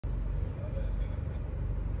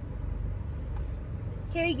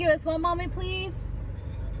Can you give us one moment, please?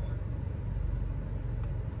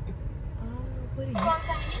 What are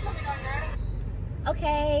you?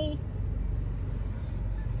 Okay.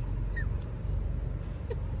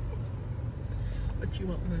 What you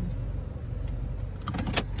want, honey?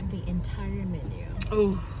 The entire menu.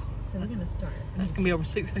 Oh. So we're gonna start. That's gonna be over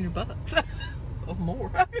 $600 or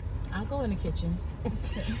more. I'll go in the kitchen. I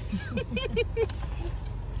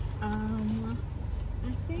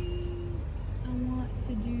think I want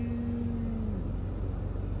to do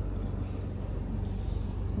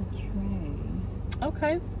the tray.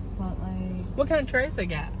 Okay. But like, what kind of trays they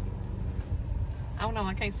got? I don't know.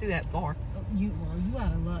 I can't see that far. You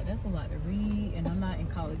out of luck. That's a lot to read, and I'm not in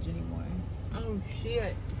college anymore. Oh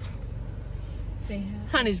shit. They have.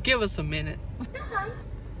 Honeys, give us a minute.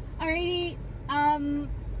 Alrighty.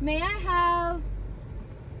 May I have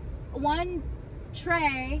one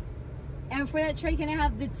tray? And for that tray, can I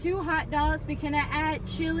have the 2 hot dogs? But can I add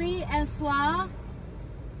chili and slaw?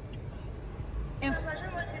 And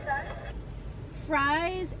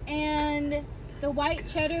fries and the white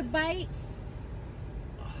cheddar bites?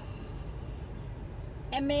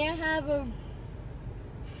 And may I have a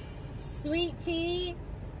sweet tea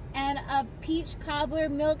and a peach cobbler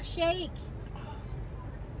milkshake?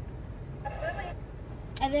 Absolutely.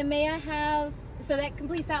 And then may I have, so that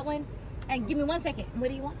completes that one. And give me 1 second. What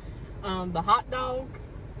do you want? The hot dog.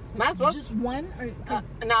 Might as well. Just one? Or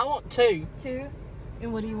no, I want 2. 2?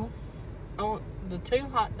 And what do you want? I want the 2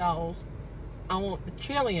 hot dogs. I want the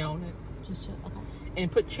chili on it. Just chili, okay.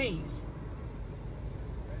 And put cheese.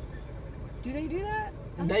 Do they do that?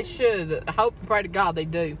 They should. I hope and pray to God they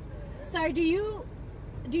do. Sorry, do you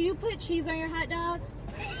put cheese on your hot dogs?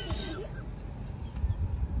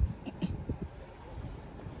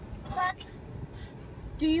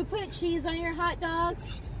 Do you put cheese on your hot dogs?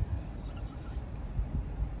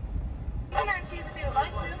 Cheese if you would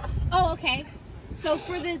like to. Oh, okay. So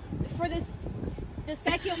for the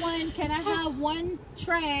second one, can I have 1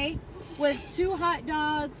 tray with 2 hot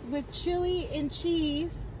dogs with chili and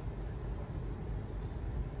cheese?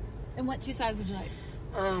 And what 2 sides would you like?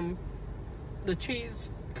 The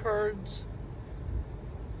cheese curds.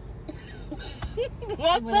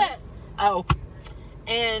 What's that? Oh,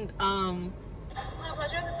 and my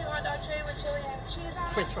pleasure. The 2 hot dog tray with chili and cheese on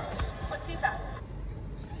it. French fries. What 2 sides?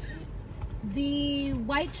 The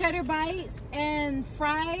white cheddar bites and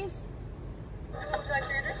fries. What would you like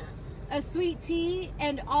for your drink? A sweet tea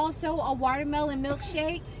and also a watermelon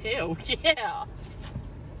milkshake. Hell yeah.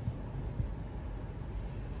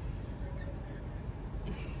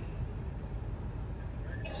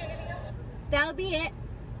 That'll be it.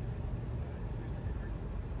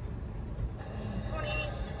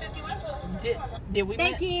 2051. Did we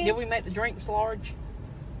Thank you. Did we make the drinks large?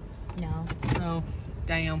 No. Oh,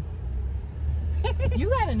 damn. You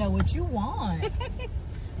gotta know what you want.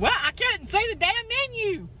 Well, I couldn't see the damn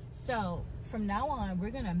menu. So from now on, we're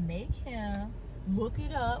gonna make him look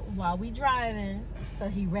it up while we driving, so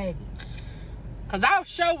he ready. Cause I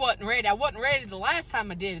sure wasn't ready. I wasn't ready the last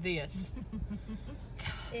time I did this.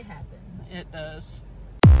 It happens. It does.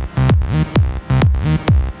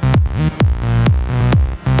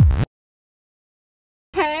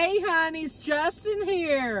 Hey, honeys, Justin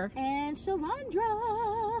here. And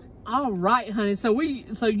Shalandra. All right, honey. So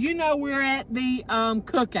you know we're at the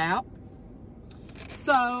cookout.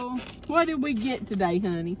 So what did we get today,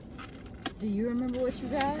 honey? Do you remember what you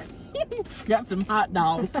got? Got some hot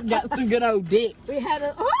dogs. Got some good old dicks. We had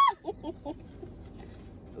a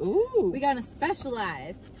Ooh. we got a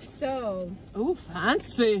specialized. So Ooh,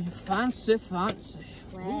 fancy. wow.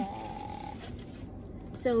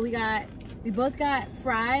 So we both got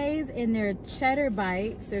fries and their cheddar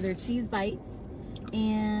bites or their cheese bites.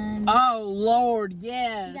 And oh Lord,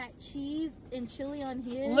 yes. we got cheese and chili on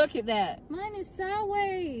his. Look at that. Mine is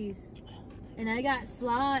sideways. And I got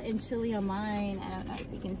slaw and chili on mine. I don't know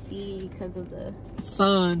if you can see because of the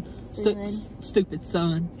sun. Stupid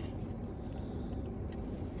sun.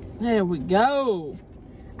 There we go.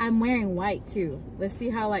 I'm wearing white too. Let's see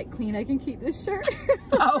how like clean I can keep this shirt.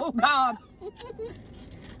 Oh God.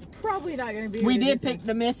 Probably not gonna be. We did pick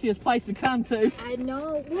the messiest place to come to. I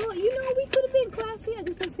know. Well, you know, we could have been classy. I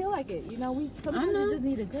just didn't feel like it. You know, sometimes you just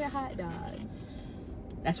need a good hot dog.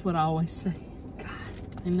 That's what I always say. God,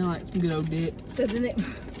 I know like some good old dick. So then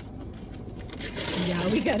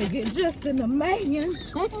yeah, we gotta get Justin a man.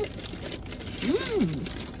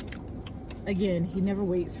 Again, he never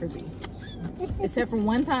waits for me. Except for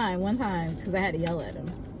one time, because I had to yell at him.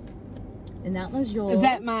 And that was yours. Is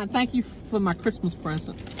that mine? Thank you for my Christmas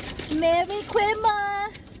present. Merry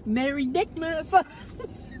Christmas. Merry Dickmas.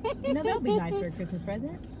 You know, that would be nice for a Christmas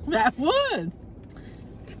present. That would.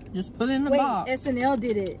 Just put it in the Wait, box. SNL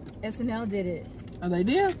did it. SNL did it. Oh, they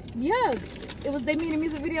did? Yeah. It was. They made a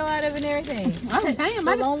music video out of it and everything. Oh, damn.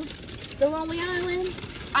 The Lonely Island.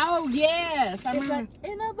 Oh, yes. I It's remember.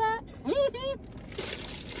 like in a box.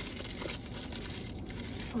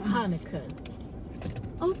 Hanukkah.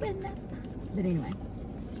 Open up. But anyway.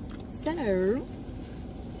 So.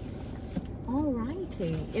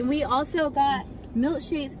 Alrighty. And we also got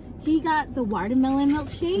milkshakes. He got the watermelon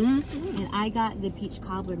milkshake. And I got the peach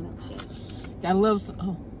cobbler milkshake. I love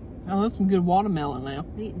some good watermelon now.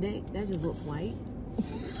 That just looks white.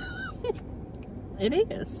 It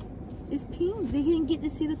is. It's pink. They didn't get to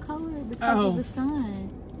see the color because of the sun.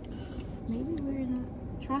 Maybe we're not.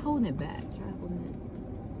 Try holding it back. Try holding it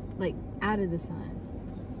like out of the sun.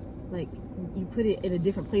 Like you put it in a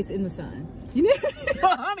different place in the sun. You know?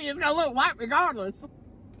 Well, honey, it's gonna look white regardless.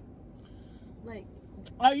 Like.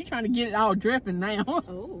 Oh, you're trying to get it all dripping now.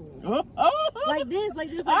 Oh. Oh. Like this. Like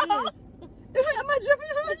this. Like this. Am I dripping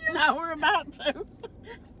on you? No, we're about to.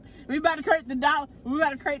 We about to create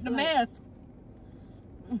the mess.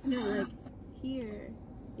 No, like here.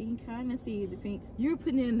 You can kind of see the pink. You're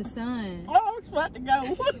putting it in the sun. Oh, it's about to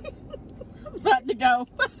go. It's about to go.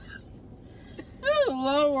 Oh,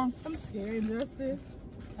 Lord. I'm scared, Justin.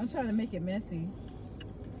 I'm trying to make it messy.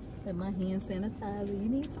 Got my hand sanitizer. You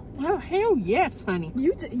need something? Oh, hell yes, honey.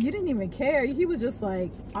 You didn't even care. He was just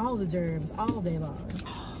like all the germs all day long.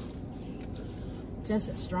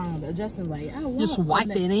 Justin's strong though. Justin's like, I want just wipe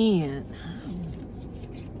it in.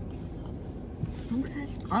 Okay.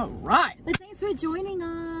 All right. But thanks for joining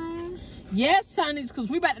us. Yes, honeys, because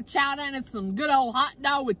we about to chow down at some good old hot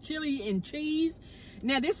dog with chili and cheese.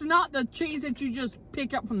 Now, this is not the cheese that you just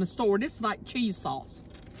pick up from the store. This is like cheese sauce.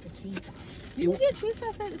 The cheese sauce. You can get cheese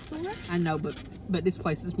sauce at the store. I know, but this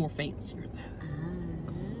place is more fancier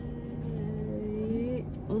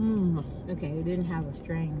though. Okay, it didn't have a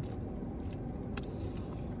string.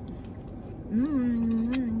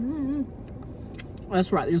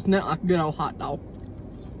 That's right. There's not like a good old hot dog.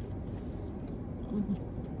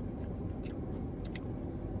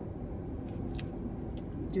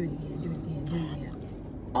 Do it again. Do it again. Do it again.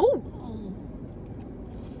 Oh.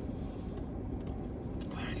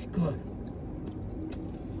 That's good.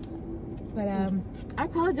 But I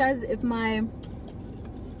apologize if my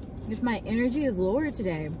energy is lower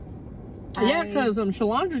today. Yeah, because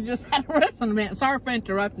Shalandra just had a wrestling event. Sorry for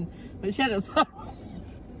interrupting, but she had a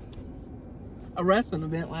wrestling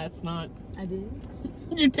event last night. I did.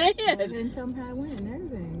 You did. Go ahead and tell them how I went and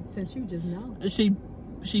everything, since you just know.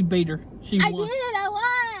 She beat her. She won. I did. I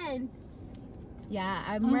won. Yeah,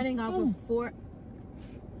 I'm running off of 4.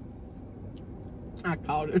 I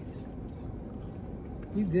called it.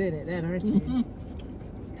 You good at that, aren't you?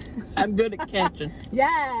 I'm good at catching.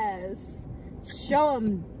 Yes. Show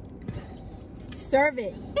them. Serve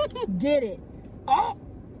it. Get it. Oh.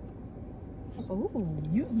 Oh,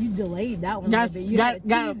 you delayed that one a little bit. You had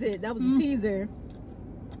to tease it. That was a teaser.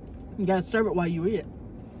 You gotta serve it while you eat it.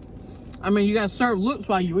 I mean, you gotta serve looks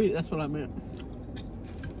while you eat it. That's what I meant.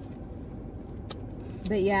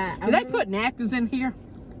 But yeah. Did they put napkins in here?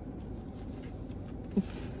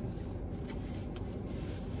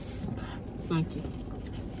 Thank you.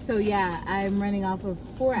 So yeah, I'm running off of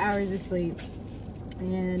 4 hours of sleep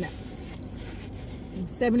and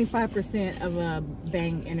 75% of a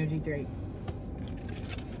Bang energy drink.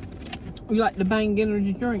 You like the Bang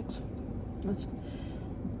energy drinks?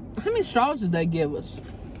 How many straws did they give us?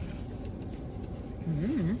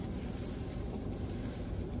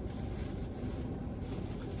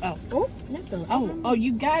 Oh, oh,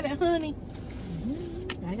 you got it, honey.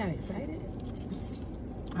 I got excited.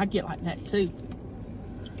 I get like that too.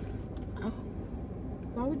 Oh.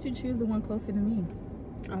 Why would you choose the one closer to me?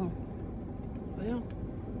 Oh. Well.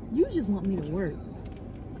 You just want me to work.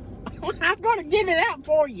 I'm gonna get it out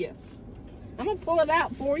for you. I'm gonna pull it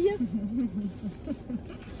out for you.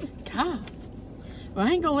 God. Well,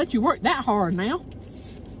 I ain't gonna let you work that hard now.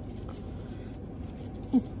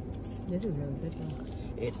 This is really good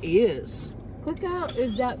though. It is. Cookout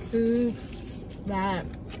is that food that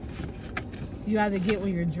you either get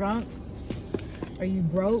when you're drunk or you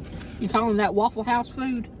broke. You calling that Waffle House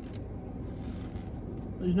food?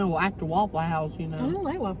 There's no after Waffle House, you know. I don't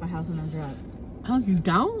like Waffle House when I'm drunk. Oh, you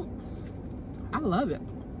don't? I love it.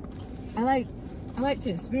 I like to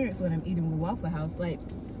experience what I'm eating with Waffle House. Like,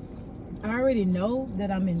 I already know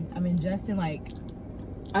that I'm ingesting like.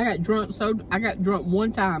 I got drunk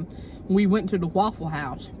one time. We went to the Waffle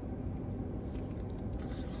House.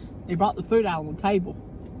 They brought the food out on the table.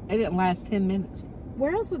 It didn't last 10 minutes.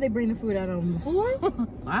 Where else would they bring the food out on the floor?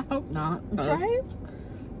 I hope not. Try it.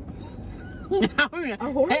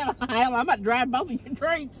 A horse? Hell, I'm about to drive both of your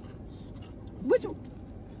drinks. Which one?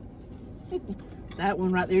 That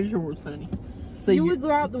one right there is yours, honey. So You would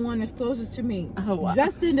grab the one that's closest to me. Oh, wow.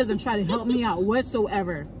 Justin doesn't try to help me out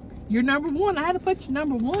whatsoever. You're number one. I had to put you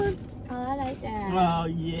number one. Oh, I like that. Oh,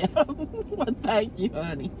 yeah. Well, thank you,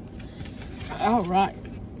 honey. All right.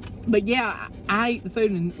 But, yeah, I ate the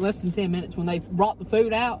food in less than 10 minutes. When they brought the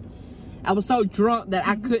food out, I was so drunk that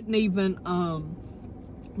I couldn't even,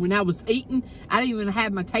 when I was eating, I didn't even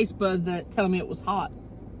have my taste buds that telling me it was hot.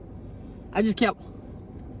 I just kept,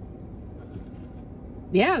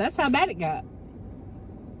 yeah, that's how bad it got.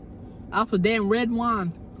 Off of damn red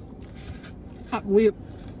wine. Hot whip.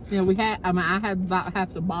 You know, I had about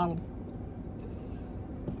half the bottle.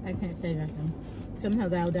 I can't say nothing.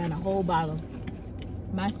 Sometimes I'll down a whole bottle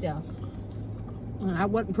myself. And I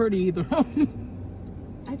wasn't pretty either.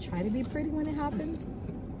 I try to be pretty when it happens,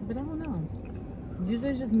 but I don't know. Usually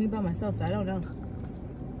it's just me by myself, so I don't know.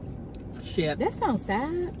 Shit. That sounds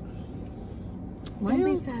sad. Well, Don't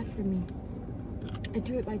be sad for me. I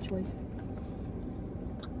do it by choice.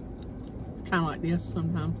 kind of like this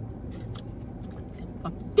sometimes.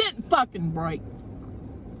 Didn't fucking break.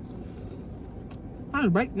 I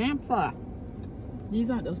just break the damn fly. These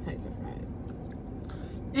aren't those types of fries.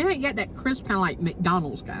 It ain't got that crisp kind of like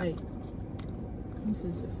McDonald's guy. Like, this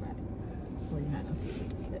is the fry. Well, you're not gonna see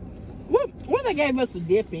it. What they gave us a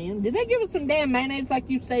dip in? Did they give us some damn mayonnaise like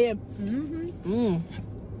you said? Mm-hmm.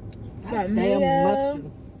 Got Damn mayo.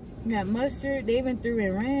 mustard. Got mustard. They even threw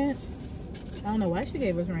in ranch. I don't know why she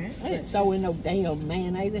gave us ranch. They didn't throw in no damn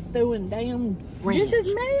mayonnaise. They threw in damn ranch. This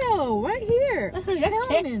is mayo right here. That's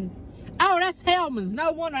Hellman's. Oh, that's Hellman's.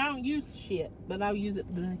 No wonder I don't use shit, but I'll use it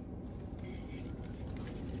today.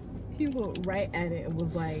 He looked right at it and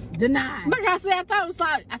was like, denied. Like I said, I thought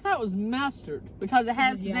it was mustard because it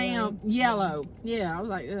has It was damn yellow. Yeah, I was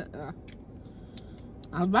like,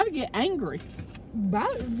 I was about to get angry.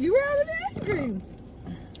 You were out of angry.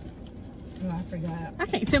 Oh, I forgot. I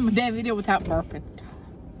can't film a damn video without burping.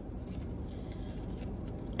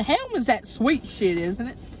 Hellman's that sweet shit, isn't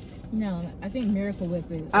it? No, I think Miracle Whip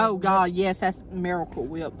is. Oh God, yes, that's Miracle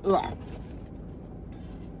Whip. Ugh.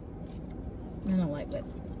 I don't like whip.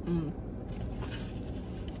 Mm.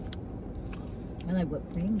 I like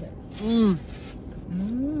whipped cream, but.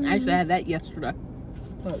 Actually, I had that yesterday.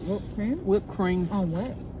 What, whipped cream? Whipped cream. On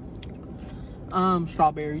what?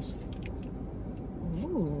 Strawberries.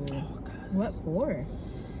 Ooh. Oh God. What for?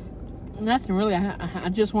 Nothing really. I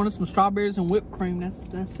just wanted some strawberries and whipped cream.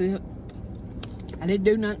 That's it. I didn't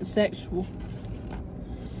do nothing sexual.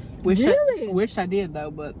 Really? Wish I did though,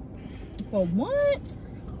 but. For what?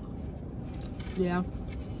 Yeah.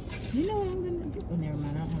 You know what I'm gonna do? Oh, never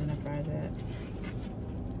mind. I don't have enough fries yet.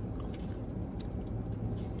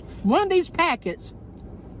 One of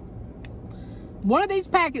these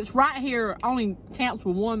packets right here only counts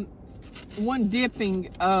for one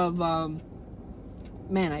dipping of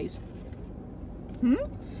mayonnaise.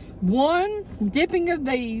 One dipping of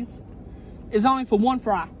these is only for one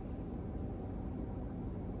fry.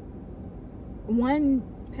 One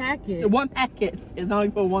packet. One packet is only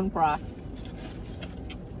for one fry.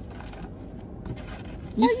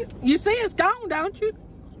 You see it's gone, don't you?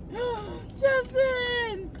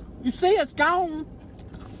 Justin! You see it's gone.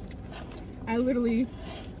 I literally...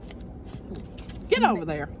 Get over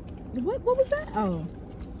there. What was that? Oh.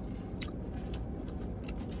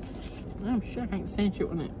 I'm sure I can't stand shit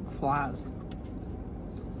when it flies.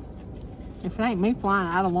 If it ain't me flying,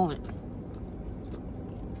 I don't want it.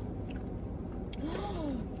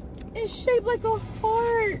 It's shaped like a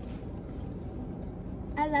heart.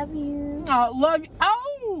 I love you. Oh, love you.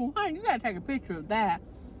 Oh, honey, you gotta take a picture of that.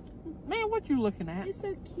 Man, what you looking at? It's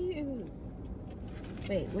so cute.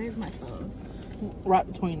 Wait, where's my phone? Right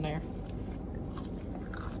between there.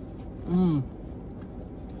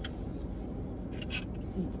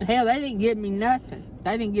 Hell, they didn't give me nothing.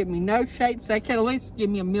 They didn't give me no shapes. They could at least give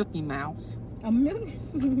me a Milky Mouse. A Milky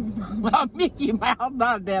A Mickey Mouse,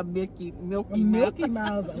 not a damn Milky Mouse. Milky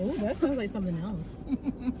Mouse. Oh, that sounds like something else.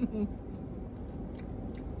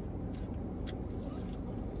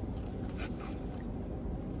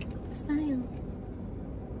 Smile.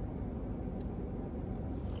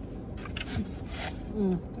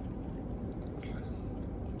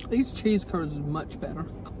 These cheese curds is much better.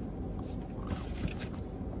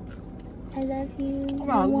 I love you. Oh,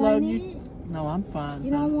 I love you. No, I'm fine.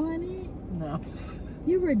 You don't want it? No.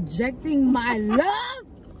 You're rejecting my love?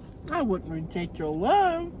 I wouldn't reject your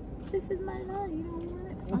love. This is my love. You don't want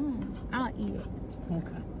it? Fine. I'll eat it.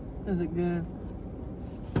 Okay. Is it good?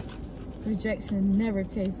 Rejection never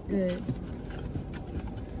tastes good.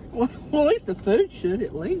 Well, at least the food should,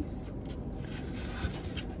 at least.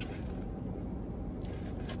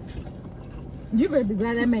 You better be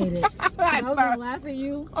glad I made it. I was gonna laugh at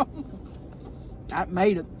you. I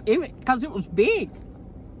made it. Even because it was big.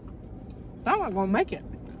 I'm not gonna make it.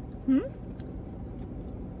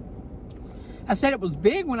 I said it was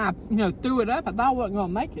big when I, threw it up. I thought I wasn't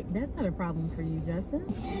gonna make it. That's not a problem for you, Justin.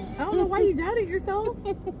 I don't know why you doubted yourself.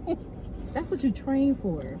 That's what you train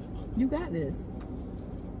for. You got this.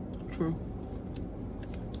 True.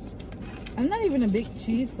 I'm not even a big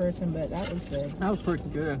cheese person, but that was good. That was pretty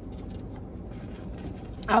good.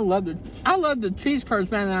 I love the cheese curds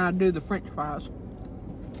better than I do the French fries.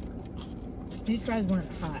 These fries weren't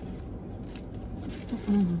hot.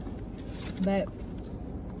 But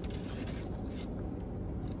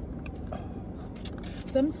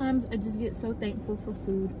sometimes I just get so thankful for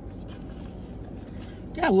food.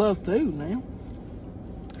 Yeah, I love food, man.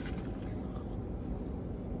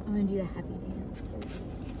 I'm gonna do the happy dance.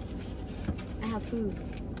 I have food.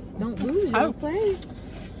 Don't lose your plate.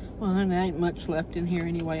 Well, honey, there ain't much left in here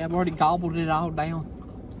anyway. I've already gobbled it all down.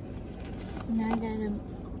 Now I gotta,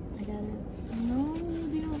 no,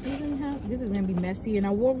 you don't even have, this is gonna be messy and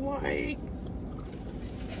I wore white.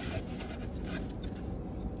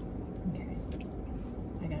 Okay.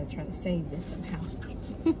 I gotta try to save this somehow.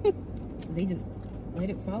 They just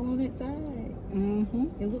let it fall on its side.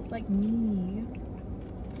 It looks like me.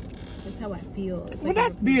 That's how I feel. It's Well, like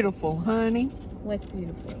that's beautiful, honey. What's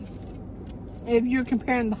beautiful? If you're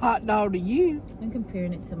comparing the hot dog to you. I'm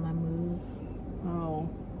comparing it to my mood. Oh.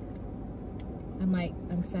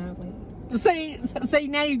 I'm sideways. See,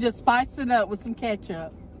 now you just spice it up with some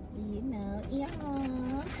ketchup. You know, yeah.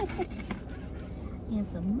 And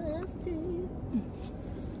some mustard.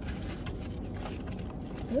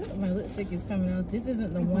 Look, my lipstick is coming out. This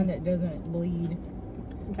isn't the one that doesn't bleed.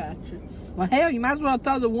 Gotcha. Well, hell, you might as well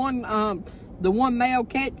throw the one mayo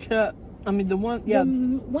ketchup. I mean, the one, yeah.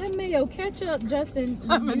 One mayo ketchup, Justin.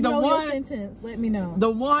 I mean, you the know one your sentence. Let me know.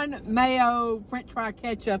 The one mayo French fry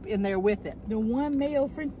ketchup in there with it. The one mayo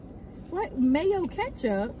French. What mayo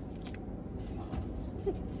ketchup?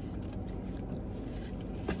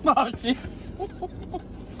 Oh shit!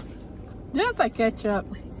 Just like ketchup.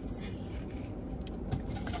 What is he saying?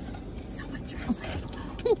 Someone translate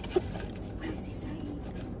below. What is he saying?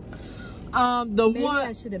 Maybe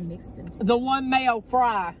I should have mixed them together. The one mayo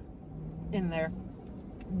fry in there.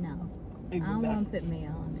 No, I don't want to put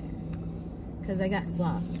mayo on there because I got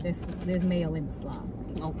slop. There's mayo in the slop.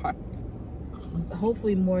 Okay.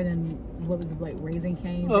 Hopefully more than what was it, like Raisin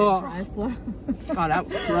Cane's dry slop. God, that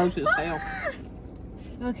was gross as hell.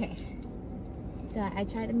 Okay. So I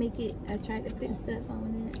tried to make it. I tried to put stuff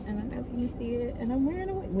on it. I don't know if you can see it. And I'm wearing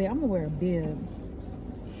a wait. I'm gonna wear a bib.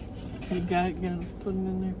 You got it. Gonna put it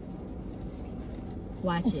in there.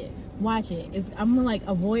 Watch it. Watch it. I'm gonna like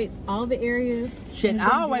avoid all the areas. Shit,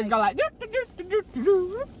 I always go like.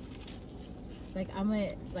 Like I'm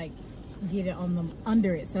gonna like get it on them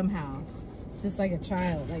under it somehow, just like a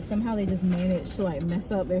child. Like somehow they just managed to like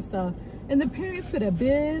mess up their stuff, and the parents put a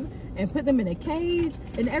bib and put them in a cage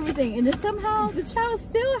and everything, and then somehow the child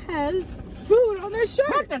still has food on their shirt.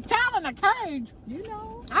 Put the child in a cage. You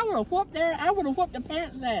know. I would have whooped the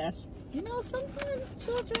parents' ass. You know, sometimes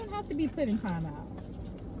children have to be put in timeout.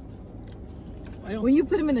 Well, when you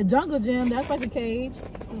put them in a jungle gym, that's like a cage.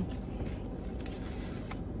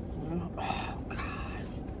 Oh God!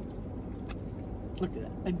 Look at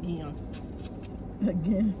that again.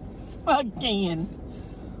 Again.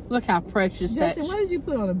 Look how precious that. Justin, why did you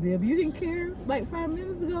put on a bib? You didn't care like 5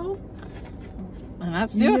 minutes ago. And I You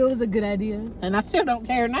still. knew it was a good idea. And I still don't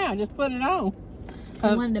care now. Just put it on.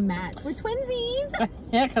 I wanted to match. We're twinsies.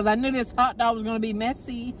 Yeah, because I knew this hot dog was going to be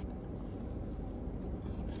messy.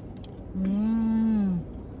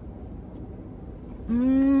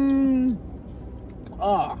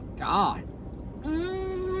 Oh, God.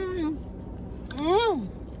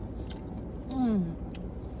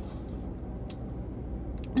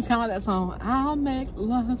 It's kind of like that song, I'll make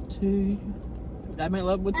love to you. Did I make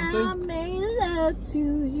love with the food? I'll make love to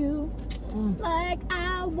you like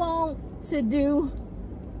I want to do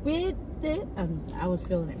with it. I was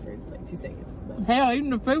feeling it for like 2 seconds. But Hell, even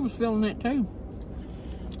the food was feeling it too.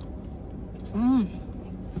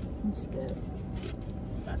 it's good.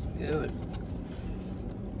 That's good.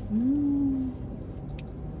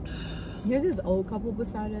 Here's this old couple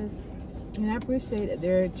beside us, and I appreciate that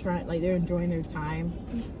they're they're enjoying their time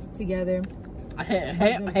together.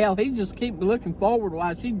 Hell, he just keep looking forward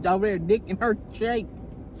while she's over there dicking her cheek.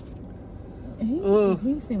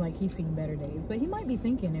 He seemed like he's seen better days, but he might be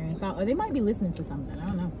thinking there and thought, or they might be listening to something. I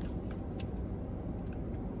don't know.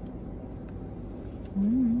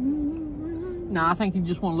 No, I think he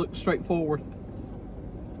just want to look straight forward.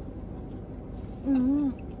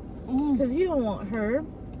 Because he don't want her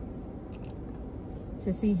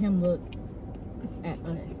to see him look at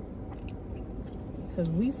us. Because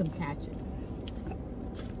we some catches.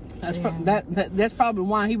 That's probably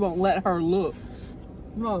why he won't let her look.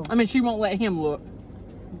 No. I mean, she won't let him look.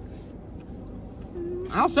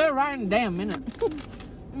 I'll say it right in a damn minute.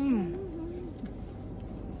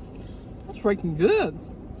 That's freaking good.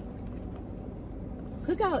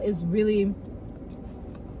 Cookout is really...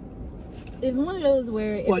 It's one of those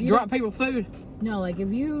where... If What, drop people food? No, like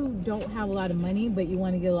if you don't have a lot of money, but you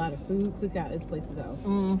want to get a lot of food, Cookout is the place to go.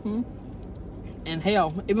 Mm-hmm. And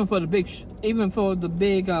hell, even for the big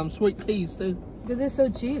sweet peas too. Because it's so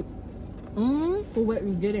cheap. Mm-hmm. For what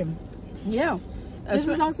you're getting. Yeah. This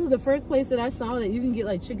is also the first place that I saw that you can get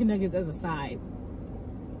like chicken nuggets as a side.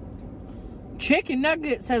 Chicken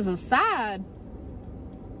nuggets as a side?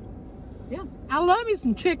 Yeah. I love me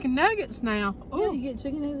some chicken nuggets now. Ooh. Yeah, you get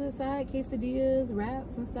chicken as a side, quesadillas,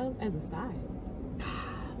 wraps and stuff as a side.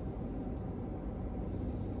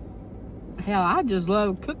 Hell, I just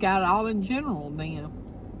love Cookout all in general then.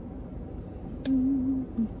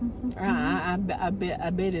 I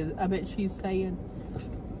bet she's saying,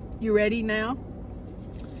 "You ready now?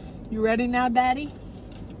 You ready now, Daddy?"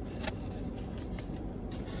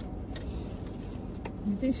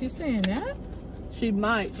 You think she's saying that? She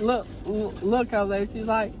might. Look over there. She's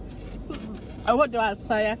like, what do I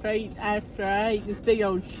say after I ate this big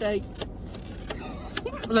old shake?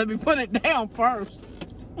 Let me put it down first.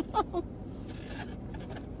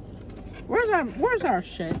 Where's our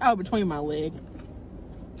shake? Oh, between my legs.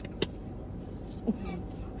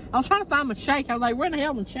 I was trying to find my shake. I was like, where the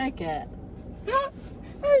hell is my shake at?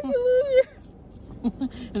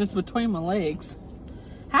 And it's between my legs.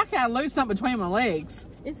 How can I lose something between my legs?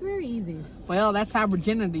 It's very easy. Well, that's how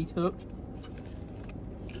virginity took.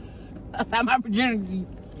 That's how my virginity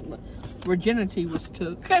was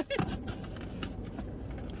took.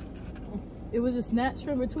 It was just snatched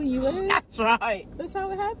from between your legs? That's right. That's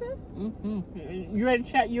how it happened? Mm-hmm. You ready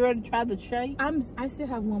to try the shake? I still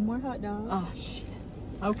have one more hot dog. Oh, shit.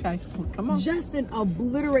 Okay. Well, come on. Justin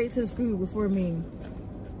obliterates his food before me.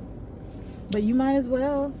 But you might as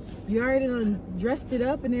well. You already done dressed it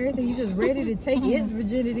up and everything. You just ready to take its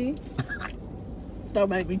virginity. Don't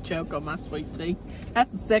make me choke on my sweet tea.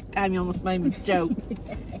 That's the second time you almost made me choke.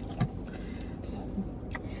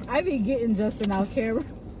 I be getting Justin off camera.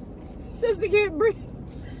 Just to get breathe.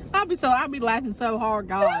 I'll be laughing so hard,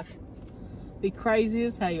 God. Be crazy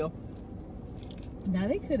as hell. Now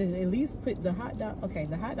they could have at least put the hot dog. Okay,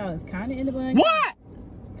 the hot dog is kind of in the bun. What?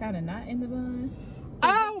 Kind of not in the bun.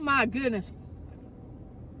 Oh my goodness.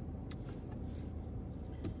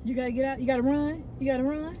 You gotta get out. You gotta run. You gotta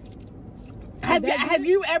run. Have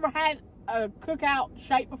you ever had a Cookout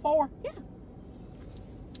shake before? Yeah.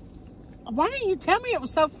 Why didn't you tell me it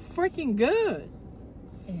was so freaking good?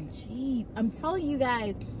 And cheap. I'm telling you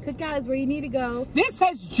guys, Cookout is where you need to go. This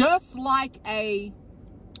tastes just like a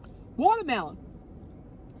watermelon.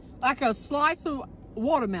 Like a slice of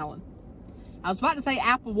watermelon. I was about to say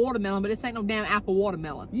apple watermelon, but this ain't no damn apple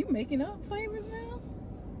watermelon. You making up flavors now?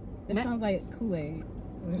 It sounds like Kool-Aid.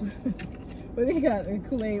 What they got?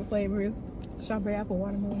 Kool-Aid flavors. Strawberry, apple,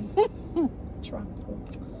 watermelon. Tropical.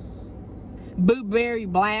 Blueberry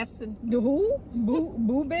blasting. The who?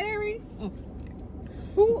 Blueberry?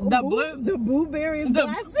 Who? The blueberry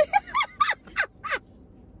blasting?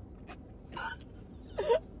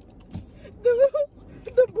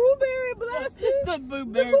 The blueberry blasting? The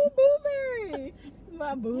blueberry. The blueberry.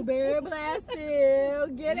 My blueberry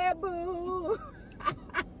blasting. Get that boo.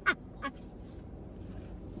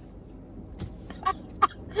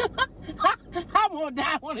 I'm gonna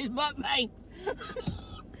die on his butt veins.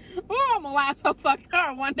 Oh, I'm gonna laugh so fucking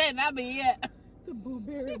hard one day and that'll be it. The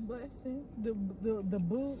blueberry blasting. The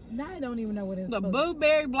boo. Now I don't even know what it's The called.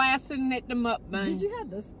 blueberry blasting at the mukbang. Did you have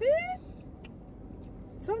the spit?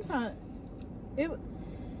 Sometimes it.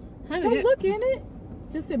 Honey, Don't look in it.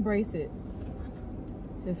 Just embrace it.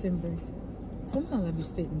 Just embrace it. Sometimes I'll be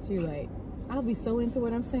spitting too. Like I'll be so into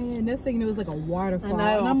what I'm saying. Next thing you know, it's like a waterfall, and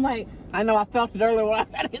I'm like, I know. I felt it earlier when I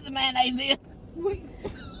tried to get the mayonnaise in.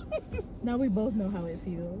 Now we both know how it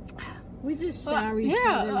feels. We just shower each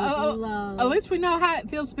other with love. At least we know how it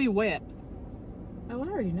feels to be wet. Oh, I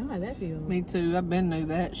already know how that feels. Me too. I've been through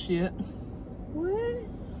that shit. What?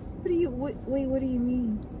 What do you? Wait. What do you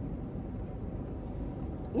mean?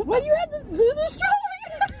 What you had to do the stroke?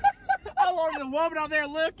 Oh Lord, the woman out there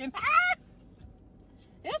looking.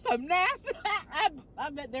 It's some nasty. I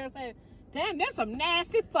bet they're saying, "Damn, there's some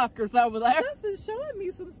nasty fuckers over there." Justin's showing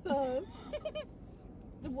me some stuff.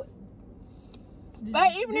 But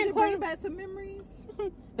did it bring back some memories?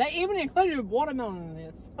 They even included watermelon in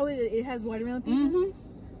this. Oh, it has watermelon pieces?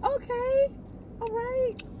 Mm-hmm. Okay. All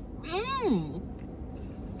right. Mmm.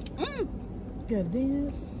 Mmm. Good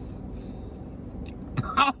dance.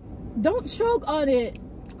 Don't choke on it.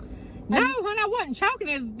 No, honey, I wasn't choking.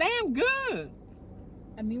 It's damn good.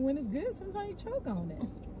 I mean, when it's good, sometimes you choke on it.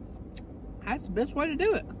 That's the best way to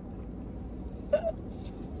do it.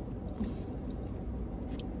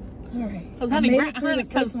 All right. Because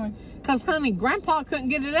honey, Grandpa couldn't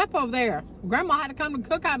get it up over there. Grandma had to come to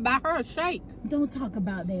Cookout and buy her a shake. Don't talk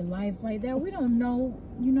about their life like that. We don't know,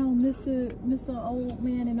 you know, Mr. Old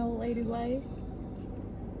Man and Old Lady life.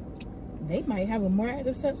 They might have a more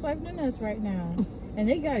active sex life than us right now. And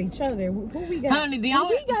they got each other. Who we got? Honey,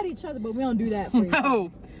 we got each other, but we don't do that for you.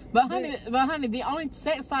 No. But honey, the only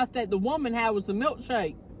sex life that the woman had was the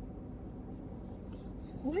milkshake.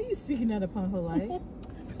 Why are you speaking that upon her life?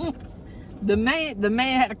 The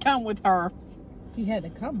man had to come with her. He had to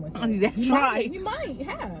come with her. That's right. He might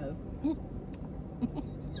have.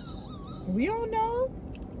 We don't know.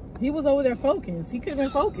 He was over there focused. He could have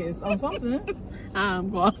been focused on something. I'm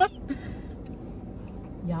glad.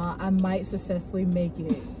 Y'all, I might successfully make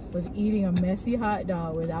it with eating a messy hot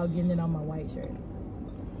dog without getting it on my white shirt.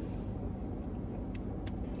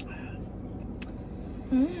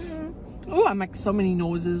 Mm-hmm. Oh, I make so many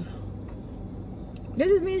noises. This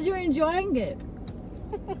just means you're enjoying it.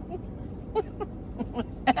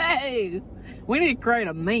 Hey, we need to create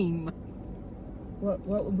a meme. What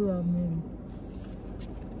would be our meme?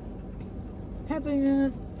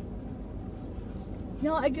 Happiness.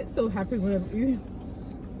 No, I get so happy whenever you.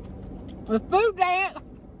 The food dance.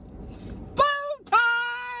 Food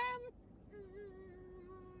time.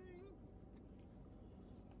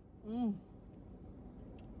 Mm.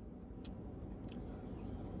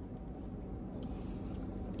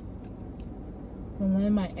 When one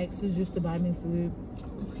of my exes used to buy me food,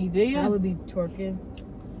 He did. I would be twerking,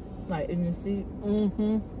 like in the seat.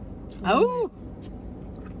 Mm-hmm. Oh.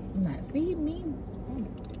 Not feed me.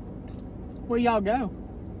 Where y'all go?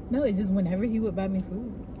 No, it just whenever he would buy me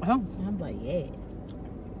food. Oh. I'm like, yeah.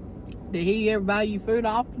 Did he ever buy you food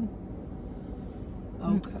often?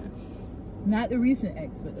 Okay. Not the recent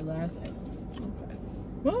ex, but the last ex. Okay.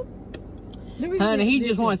 Well, Honey, he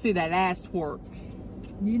just want to see that ass twerk.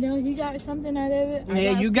 You know, he got something out of it.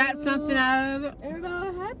 Yeah, you got something out of it. Everybody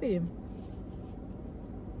was happy.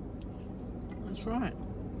 That's right.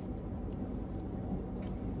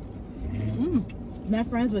 Mm. My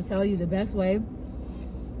friends would tell you the best way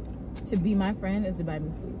to be my friend is to buy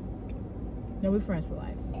me food. No, we're friends for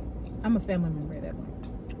life. I'm a family member at that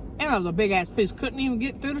point. And that was a big ass piece. Couldn't even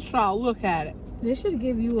get through the straw. Look at it. They should have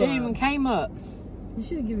given you It even came up. They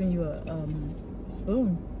should have given you a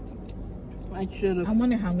spoon. I should have. I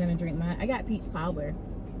wonder how I'm gonna drink mine. I got peach cobbler.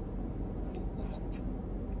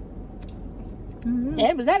 Mm-hmm.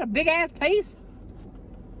 Damn, was that a big ass piece?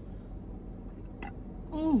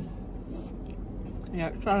 Mm. Yeah,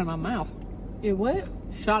 it shot in my mouth. It what?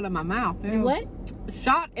 Shot in my mouth. Yeah. It what?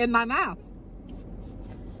 Shot in my mouth.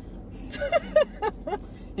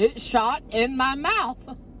 It shot in my mouth.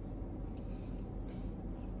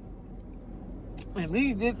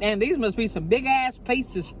 And these must be some big ass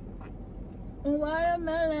pieces.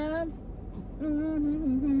 Watermelon.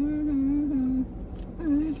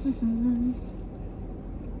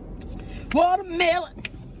 Watermelon.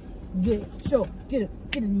 Get it. Sure. Get it.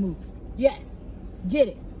 Get it in the move. Yes. Get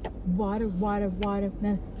it. Watermelon.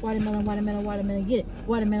 Get it. Watermelon. Get it.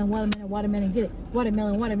 Watermelon.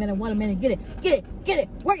 Get it. Get it.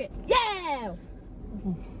 Work it. Yeah.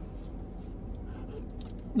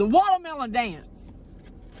 The watermelon dance.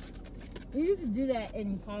 We used to do that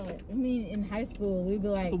in college. I mean, in high school, we'd be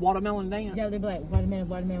like, The watermelon dance. yeah, they'd be like, watermelon.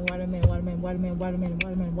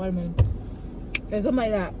 Or something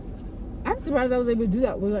like that. I'm surprised I was able to do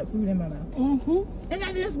that with like food in my mouth. Mm-hmm. And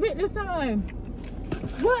I just spit this time.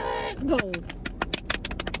 What goes?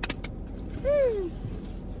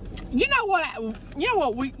 You know what?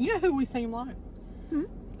 You know who we seem like?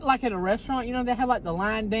 Like at a restaurant, you know, they have like the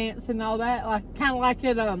line dance and all that, like kind of like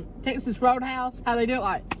at Texas Roadhouse, how they do it,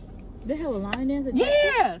 like. They have a line dance at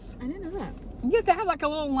Yes. I didn't know that. Yes, they have like a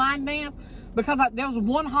little line dance because there was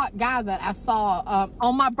one hot guy that I saw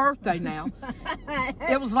on my birthday. Now,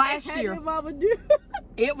 it was last year.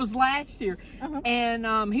 It was last year,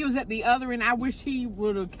 and he was at the other end. I wish he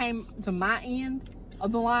would have came to my end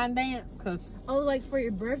of the line dance, cause like for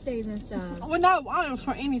your birthdays and stuff. Well, no, it was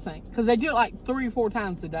for anything, cause they do it like 3 or 4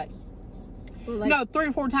 times a day. Well, like, no, 3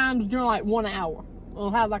 or 4 times during like 1 hour. We'll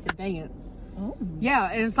have like a dance. Oh. Yeah,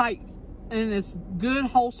 and it's like, and it's good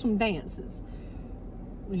wholesome dances.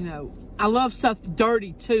 You know, I love stuff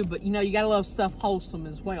dirty too, but you know, you gotta love stuff wholesome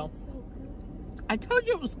as well. It's so good. I told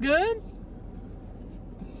you it was good.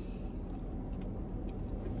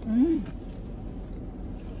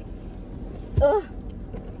 Ugh.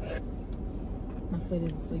 My foot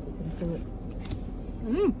is asleep. I can feel it.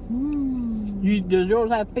 Does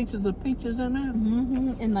yours have pieces of peaches in there?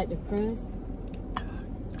 And like the crust.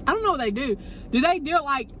 I don't know what they do. Do they do it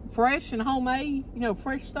like fresh and homemade? You know,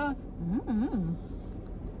 fresh stuff?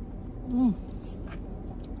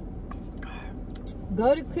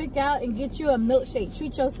 Go to Cookout and get you a milkshake.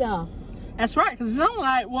 Treat yourself. That's right, because it's only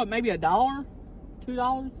like, what, maybe $1? $2?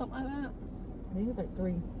 Something like that? I think it's like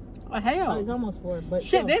 3. Oh, hell. Oh, it's almost 4, but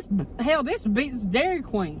shit, still. this beats Dairy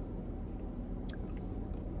Queen.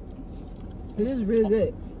 It is really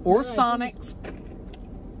good. Or Sonic's.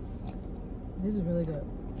 This is really good.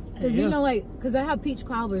 Because you know, like, because I have peach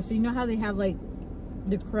cobbler, so you know how they have like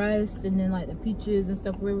the crust and then like the peaches and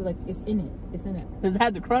stuff, where like it's in it. It's in it. Does it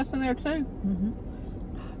have the crust in there too?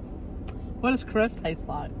 What does crust taste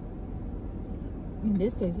like? In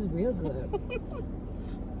this case, it's real good.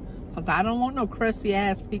 Cause I don't want no crusty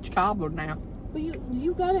ass peach cobbler now. But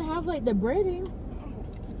you gotta have like the breading.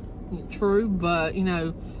 True, but you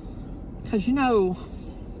know, cause you know.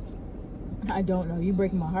 I don't know. You're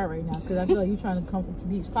breaking my heart right now because I feel like you're trying to come from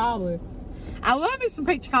peach cobbler. I love me some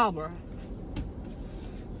peach cobbler.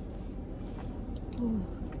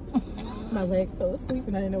 My leg fell asleep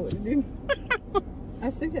and I didn't know what to do. I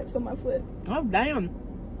still can't feel my foot. Oh damn!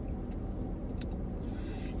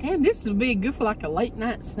 And this would be good for like a late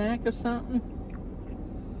night snack or something.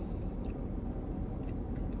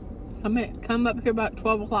 Come up here about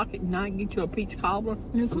 12 o'clock at night and get you a peach cobbler.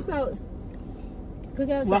 And Cookouts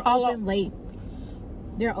are open late.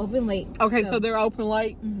 They're open late. Okay, so they're open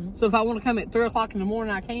late. So if I want to come at 3 o'clock in the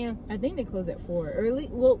morning, I can. I think they close at 4 early.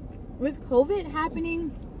 Well, with COVID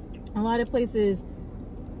happening, a lot of places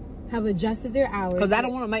have adjusted their hours. Because I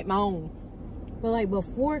don't want to make my own. But like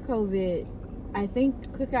before COVID, I think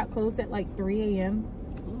Cookout closed at like 3 a.m.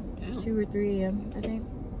 2 or 3 a.m. I think.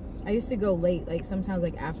 I used to go late, like sometimes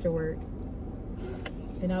like after work,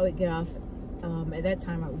 and I would get off. At that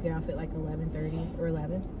time, I would get off at like 11:30 or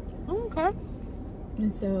 11. Okay.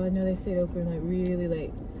 And so I know they stayed open like really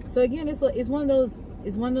late. So again, it's one of those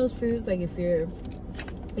foods like if you're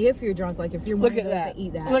drunk, like if you're one of those that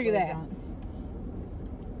eat that. Look at that. Drunk.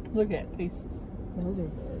 Look at pieces. Those are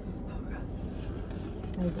good. Oh God.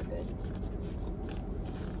 Those are good.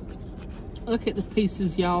 Look at the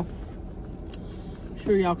pieces, y'all. I'm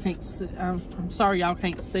sure y'all can't see. I'm sorry y'all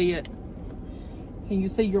can't see it. Can you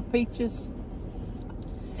see your peaches?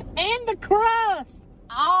 And the crust!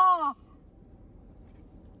 Oh!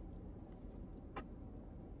 I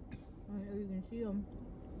don't know if you can see them.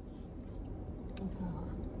 Oh,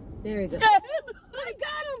 there we go. I got him!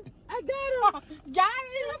 I got him! Got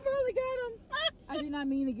it? I finally got him! I did not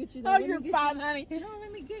mean to get you Oh, that. you're fine, honey. No,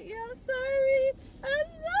 let me get you. I'm sorry. I'm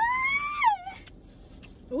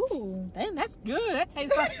sorry. Ooh. Damn, that's good. That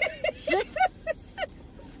tastes like shit.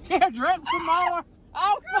 Here, drink some more.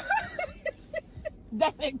 Oh,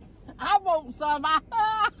 dang. I want some. That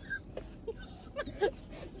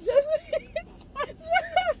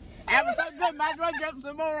was so good. Might as well drop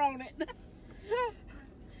some more on it.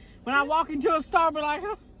 When I walk into a store, I'll be like,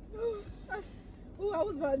 Ooh, I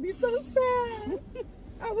was about to be so sad.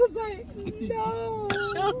 I was like, no.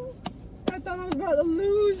 I thought I was about to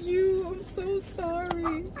lose you. I'm so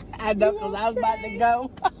sorry. I know, because I was about to go.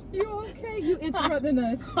 You okay? You interrupting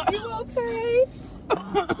us. You okay?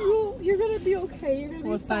 You're going to be okay. You're going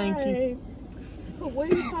to be fine. Thank you. But what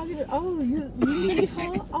are you talking about? Oh, you need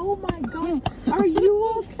help? Oh, my gosh. Are you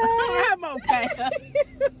okay? I'm okay.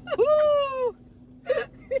 Woo!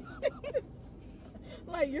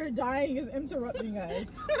 Like you're dying is interrupting us.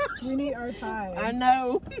 We need our time. I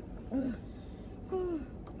know.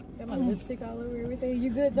 Got my lipstick all over everything.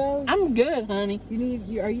 You good though? I'm good, honey.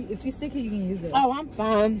 If you sick, you can use it. Oh, I'm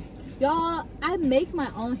fine. Y'all, I make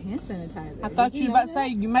my own hand sanitizer. I thought you were about to say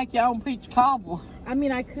you make your own peach cobbler. I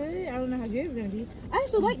mean, I could. I don't know how good it's gonna be. I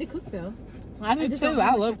actually like to cook though. I do too.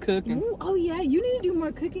 I love cooking. Ooh, oh yeah, you need to do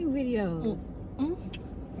more cooking videos.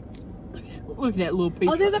 Look at that little piece.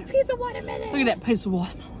 Oh, there's a piece of watermelon. Look at that piece of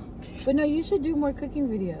watermelon. But no, you should do more cooking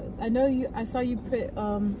videos. I know you. I saw you put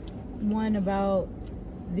one about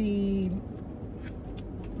the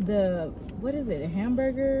what is it? A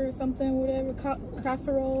hamburger or something? Whatever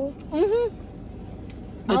casserole. The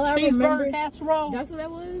cheeseburger casserole. That's what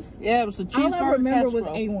that was. Yeah, it was a cheeseburger casserole. All I remember was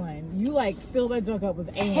A1. You like filled that junk up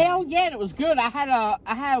with A1. Hell yeah, and it was good. I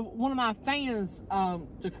had one of my fans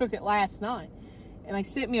to cook it last night, and they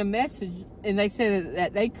sent me a message and they said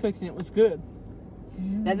that they cooked and it was good.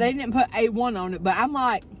 Now, they didn't put A1 on it, but I'm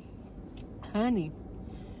like, honey,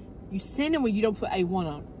 you send it when you don't put A1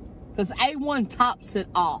 on it. Because A1 tops it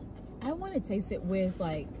off. I want to taste it with,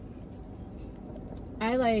 like,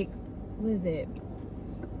 I like, what is it?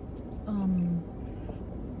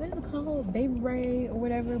 What is it called? Baby Ray or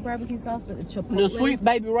whatever barbecue sauce, but the chipotle. The sweet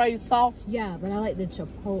Baby Ray's sauce? Yeah, but I like the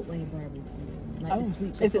chipotle barbecue. Like the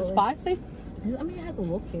sweet chipotle. Is it spicy? I mean, it has a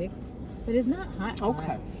little kick, but it's not hot.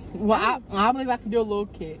 Okay. Well, I believe I can do a little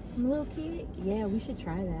kick. A little kick? Yeah, we should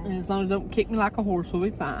try that. And as long as it don't kick me like a horse, we'll be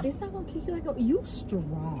fine. It's not going to kick you like a... You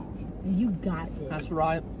strong. You got this. That's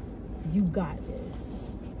right. You got this.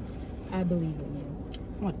 I believe in you.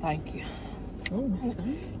 Well, thank you. Oh, my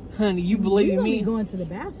stomach. Honey, you believe in me. You going to the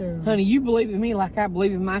bathroom. Honey, you believe in me like I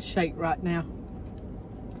believe in my shake right now.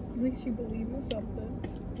 At least you believe in something.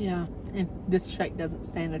 Yeah, and this shake doesn't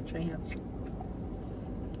stand a chance.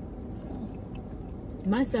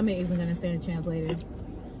 My stomach isn't going to stand a chance later.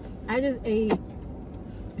 I just ate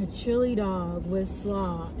a chili dog with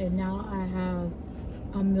slaw, and now I have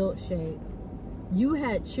a milkshake. You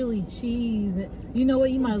had chili cheese. You know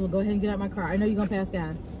what? You might as well go ahead and get out my car. I know you're going to pass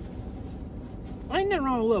gas. Ain't nothing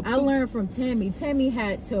wrong with a little poop. I learned from Tammy. Tammy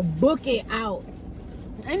had to book it out.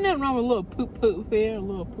 Ain't nothing wrong with a little poop here, a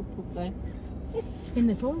little poop there. In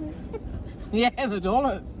the toilet. Yeah, in the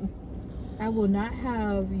toilet. I will not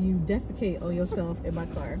have you defecate on yourself in my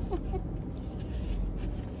car.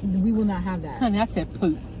 We will not have that. Honey, I said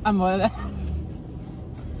poop. I'm aware of that.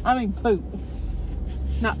 I mean poop.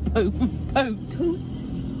 Not poop. Poop. Toot.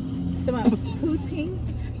 It's about pooting.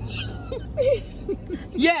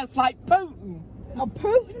 Yes, like Putin. A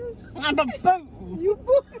Putin? I'm a Putin. You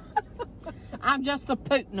Putin. I'm just a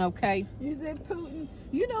Putin, okay? You said Putin.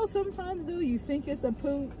 You know, sometimes though you think it's a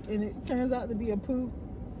poop and it turns out to be a poop.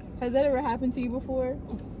 Has that ever happened to you before?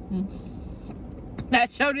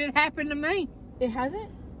 That sure did happen to me. It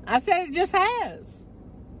hasn't? I said it just has.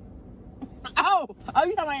 Oh, you're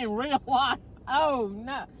talking about in real life. Oh,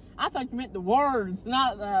 no. I thought you meant the words,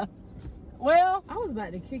 not the... Well... I was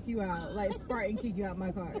about to kick you out, like Spartan kick you out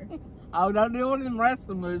my car. Oh, don't do one of them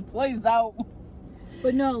wrestling moves. Please don't.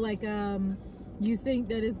 But no, like, you think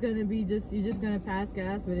that it's going to be just... You're just going to pass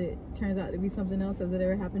gas, but it turns out to be something else. Has it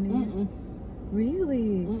ever happened to you?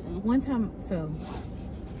 Really? One time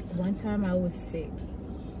I was sick.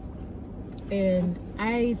 And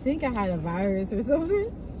I think I had a virus or something.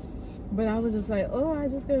 But I was just like, oh, I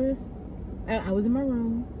was in my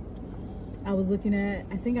room. I was looking at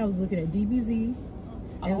DBZ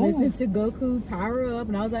and listening to Goku Power Up.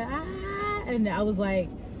 And I was like, ah. And I was like,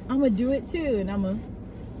 I'm going to do it too. And I'm going to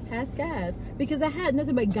pass gas. Because I had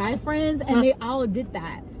nothing but guy friends and they all did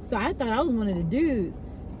that. So I thought I was one of the dudes.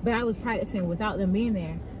 But I was practicing without them being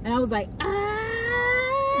there. And I was like,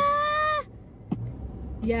 ah.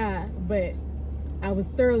 Yeah, but I was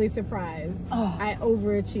thoroughly surprised. I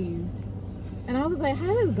overachieved. And I was like,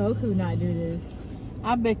 how does Goku not do this?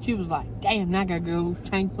 I bet you was like, damn, now I gotta go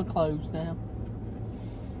change my clothes now.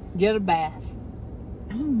 Get a bath.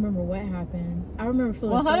 I don't remember what happened. I remember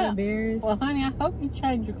feeling so embarrassed. Well, honey, I hope you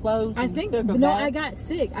changed your clothes. I think, no, I got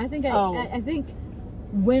sick. I think I think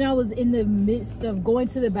when I was in the midst of going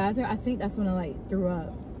to the bathroom, I think that's when I like threw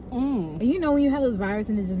up. And you know when you have those viruses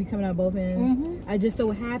and it just be coming out both ends? I just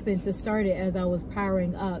so happened to start it as I was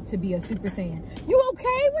powering up to be a Super Saiyan. You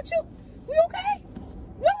okay? You okay?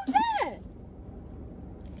 What was that?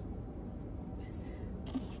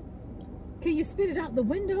 Can you spit it out the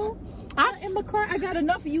window? I'm in my car. I got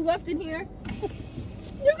enough of you left in here.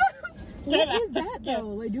 What is that though?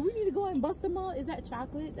 Like, do we need to go and bust them all? Is that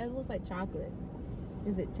chocolate? That looks like chocolate.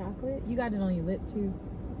 Is it chocolate? You got it on your lip too.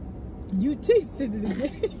 You tasted it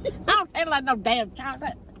again. I don't taste like no damn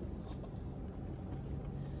chocolate.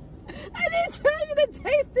 I didn't tell you to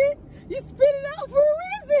taste it. You spit it out for a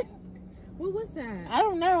reason. What was that? I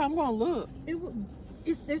don't know. I'm gonna look.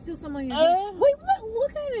 There's still some on your lip. Wait,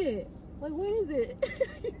 look at it. Like, what is it?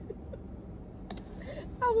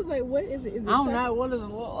 I was like, what is it? Is it I don't know. What does it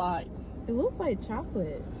look like? It looks like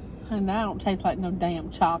chocolate. And I don't taste like no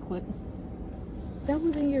damn chocolate. That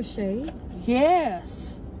was in your shake?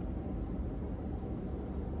 Yes.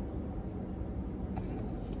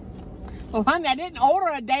 Well, honey, I didn't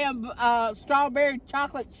order a damn strawberry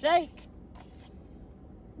chocolate shake.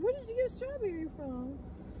 Where did you get strawberry from?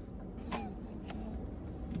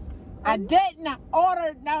 I didn't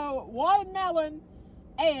order no watermelon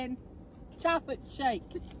and chocolate shake.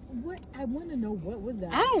 What? I want to know, what was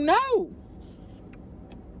that? I don't know.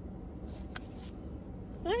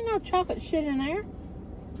 There ain't no chocolate shit in there.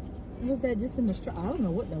 Was that just in the straw? I don't know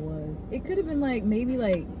what that was. It could have been like, maybe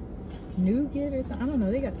like nougat or something. I don't know.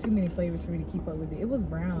 They got too many flavors for me to keep up with it. It was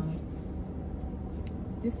brown.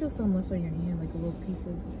 There's still some left on your hand, like a little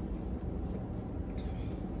pieces.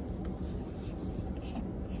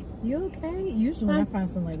 You okay? Usually when I find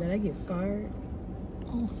something like that, I get scarred.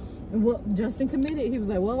 Well, Justin committed. He was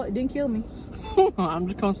like, well, it didn't kill me. I'm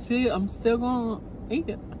just gonna see it. I'm still gonna eat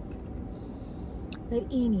it. But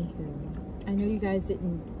anywho, I know you guys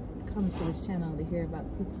didn't come to this channel to hear about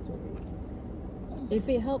poop stories. If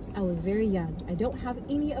it helps, I was very young. I don't have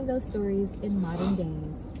any of those stories in modern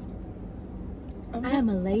days. I am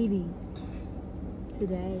a lady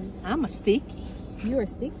today. I'm a sticky. You are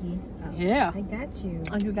sticky. Oh, Yeah. I got you.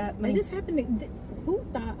 Oh, you got me. I just happened to... Who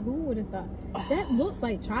would have thought? That looks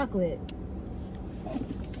like chocolate.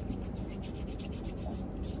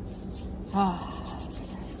 I'm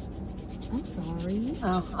sorry.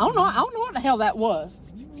 I don't know what the hell that was.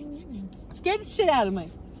 It scared the shit out of me.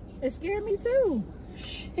 It scared me too.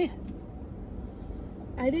 Shit.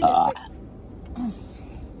 I didn't expect...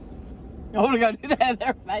 I want to go do that in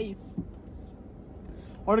their face.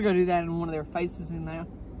 I want to go do that in one of their faces in there.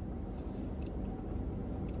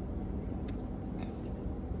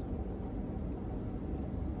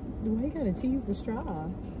 Why you gotta tease the straw?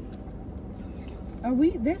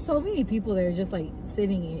 There's so many people that are just like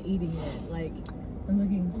sitting and eating it. Like, I'm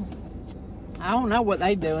looking. I don't know what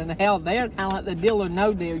they do. In the hell, they're kind of like the Deal or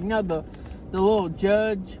No Deal. You know the little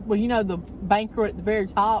judge. Well, you know the banker at the very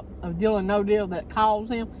top of Deal or No Deal that calls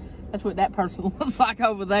him. That's what that person looks like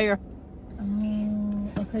over there.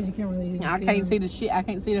 Oh, because you can't really. Even I can't see the shit. I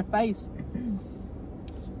can't see their face.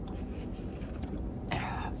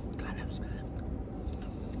 God, that was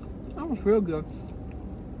good. That was real good.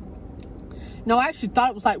 No, I actually thought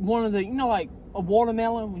it was like one of the, you know, like a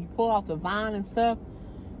watermelon when you pull off the vine and stuff.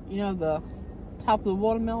 You know, the top of the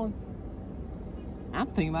watermelon. I'm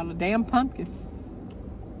thinking about a damn pumpkin.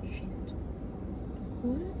 Shit.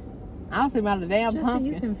 What? I was thinking about a damn Justin,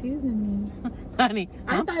 pumpkin. you're confusing me. Honey,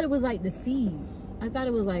 I thought it was like the seed. I thought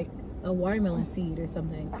it was like a watermelon seed or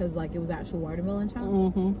something, because like it was actual watermelon chunks.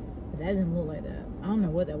 Mm-hmm. But that didn't look like that. I don't know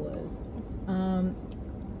what that was.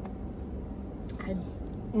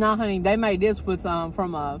 No, honey, they made this with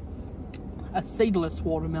from a seedless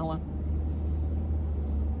watermelon.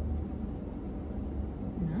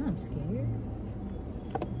 Nah, I'm scared.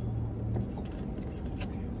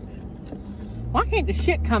 Why can't the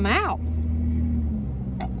shit come out?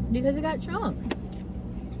 Because it got chunked.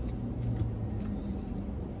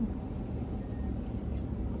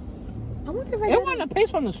 I wonder if It wasn't a piece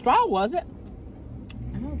from the straw, was it?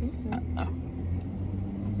 I don't think so.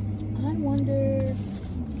 I wonder.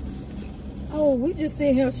 Oh, we just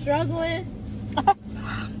sitting here struggling.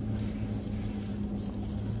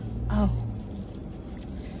 Oh.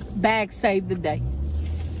 Bag saved the day.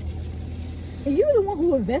 And you were the one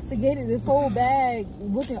who investigated this whole bag,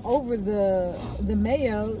 looking over the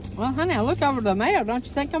mayo. Well, honey, I looked over the mayo. Don't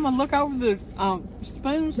you think I'm going to look over the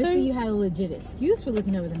spoons, But too? see, you had a legit excuse for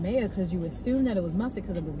looking over the mayo because you assumed that it was mustard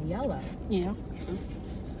because it was yellow. Yeah.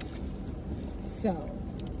 So.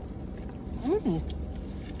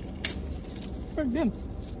 Pretty good.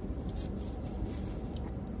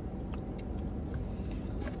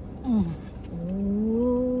 Ooh.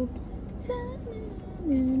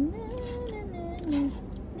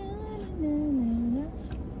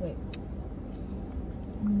 Wait.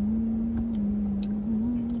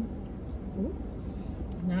 Ooh.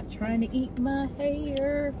 I'm not trying to eat my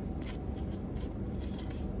hair.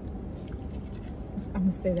 I'm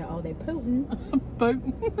gonna say that all day. Putin.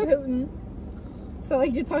 Putin. So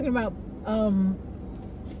like you're talking about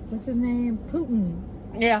what's his name? Putin.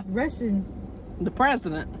 Yeah. Russian. The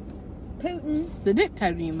president. Putin. The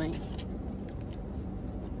dictator, you mean?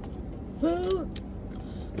 Putin.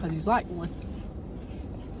 Because he's like one.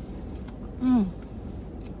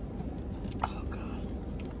 Oh, God.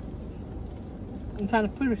 You trying to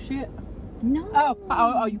put a shit? No.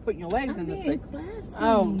 Oh, you putting your legs in this being thing? classy.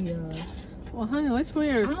 Oh. Well, honey, let's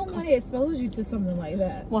wear. I don't want to expose you to something like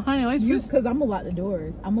that. Well, honey, let's Because I'm gonna lock the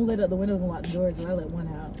doors. I'm gonna let up the windows and lock the doors, and I let one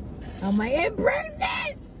out. I'm like, embrace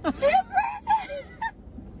it! Embrace it!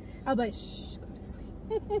 I'm like, shh, go to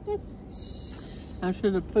sleep. Shh. I'm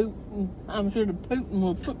sure the Putin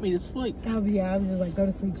will put me to sleep. I was just like, go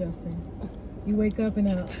to sleep, Justin. You wake up in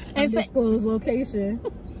a undisclosed location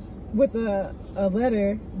with a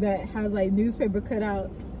letter that has like newspaper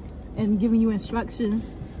cutouts and giving you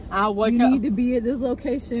instructions. I'll wake You up. need to be at this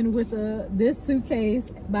location with this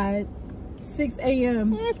suitcase by 6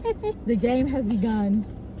 a.m. The game has begun.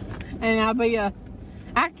 And I'll be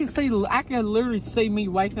I can literally see me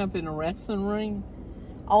waking up in a wrestling ring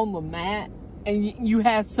on the mat, and you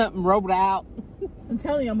have something rolled out. I'm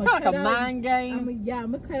telling you, I'm gonna Like cut a out, mind game. I'm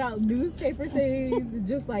gonna cut out newspaper things, and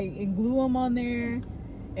just like and glue them on there,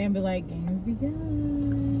 And be like, games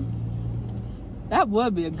begun. That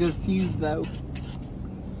would be a good feud, though.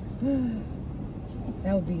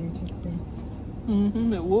 That would be interesting.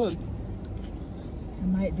 Mm-hmm, it would. I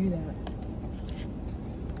might do that.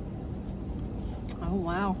 Oh,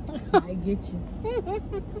 wow. I get you.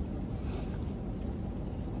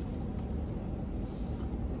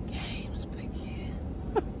 Games begin.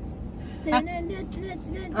 And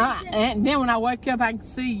And then when I wake up, I can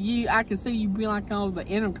see you be like on the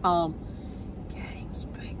intercom. Games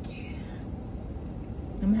begin.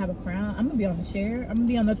 I'm gonna have a crown. I'm gonna be on the chair. I'm gonna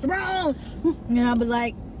be on the throne. And I'll be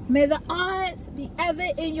like, may the odds be ever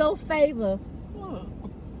in your favor. What?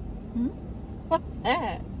 Hmm? What's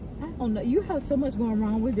that? I don't know. You have so much going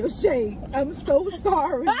wrong with your shake. I'm so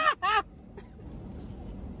sorry.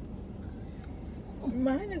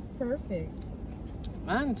 Mine is perfect.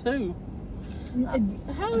 Mine too.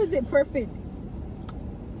 How is it perfect?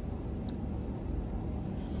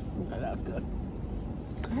 Okay, that's good.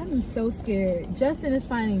 I'm so scared. Justin is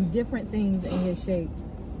finding different things in his shake.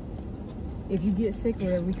 If you get sick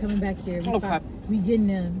or we coming back here, we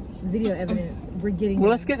getting video evidence. We're getting.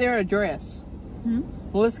 Well, let's get their address. Hmm?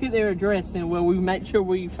 Well, let's get their address then. Well, we make sure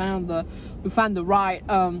we find the right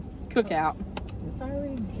cookout. It's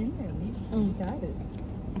already in there. We got it.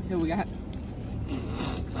 Here we got.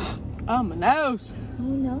 Oh, my nose. Oh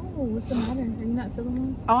no, what's the matter? Are you not feeling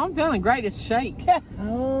well? Oh, I'm feeling great. It's shake.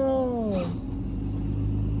 Oh.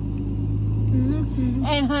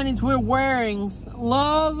 And honeys, we're wearing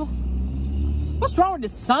love. What's wrong with the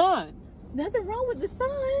sun? Nothing wrong with the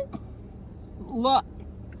sun. Look.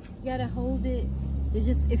 You gotta hold it. It's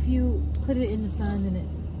just if you put it in the sun, then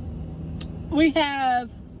it's. We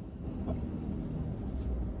have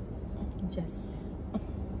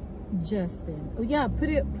Justin. Oh yeah, put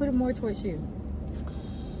it more towards you.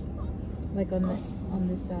 Like on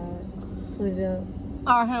this side. Put it up.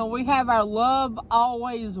 our home. We have our Love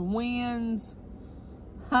Always Wins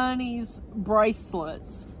Honey's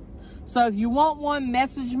bracelets. So if you want one,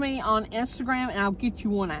 message me on Instagram and I'll get you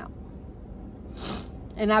one out.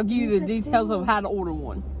 And I'll give you the details of how to order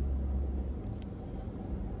one.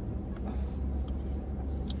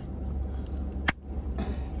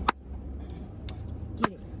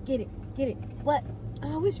 Get it. What?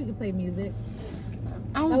 Oh, I wish we could play music.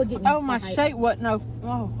 Oh, my shake wasn't no.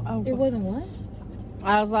 Oh. It wasn't what?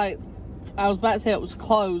 I was about to say it was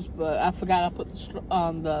closed, but I forgot I put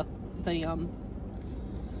the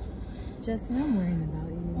Justin, I'm worrying about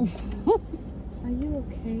you. Are you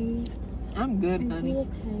okay? I'm good, honey. Are you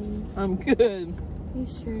okay? I'm good. You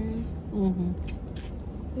sure? Mm-hmm.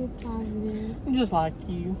 You're positive. Just like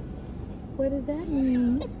you. What does that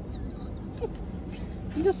mean?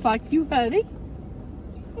 Just like you, honey.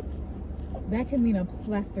 That can mean a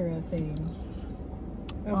plethora of things.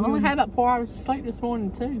 I only had about 4 hours of sleep this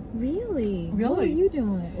morning, too. Really? Really? What are you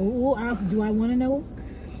doing? Oh, do I want to know?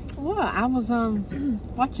 Well, I was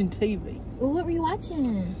watching TV. Oh, what were you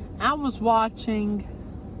watching? I was watching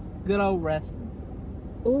good old wrestling.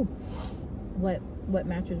 Oh, what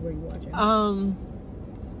matches were you watching?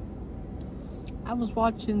 I was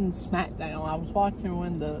watching SmackDown. I was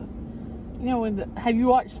watching have you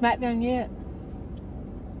watched SmackDown yet?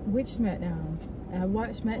 Which SmackDown? I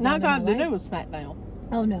watched SmackDown. No, the newest SmackDown.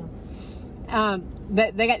 Oh no.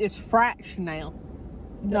 They got this fraction now.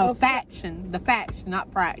 No, faction. The faction,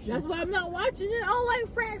 not fraction. That's why I'm not watching it. I don't like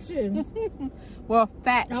fractions. Well,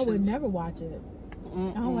 factions. I would never watch it.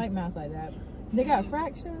 I don't like math like that. They got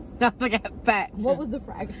fractions? No, they got factions. What was the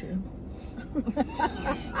fraction?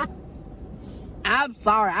 I'm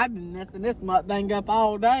sorry. I've been messing this mukbang up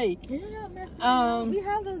all day. You're not messing up. We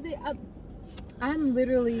have those days. I'm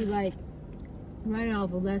literally like running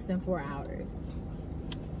off of less than 4 hours.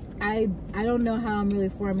 I don't know how I'm really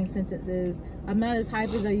forming sentences. I'm not as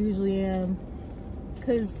hype as I usually am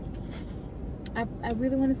because I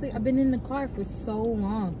really want to sleep. I've been in the car for so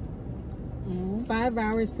long. 5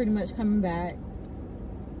 hours pretty much coming back,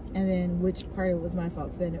 and then which part of it was my fault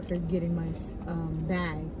because I ended up forgetting my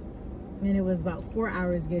bag, and it was about 4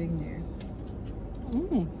 hours getting there.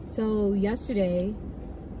 So yesterday,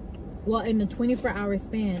 well, in the 24-hour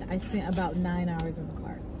span, I spent about 9 hours in the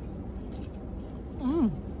car.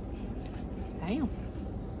 Damn.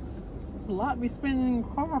 It's a lot to be spending in your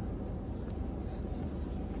car.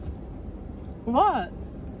 What?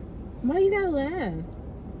 Why you gotta laugh?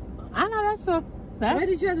 I know Why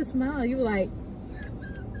did you have to smile? You were like,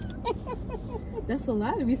 that's a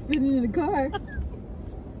lot to be spending in the car.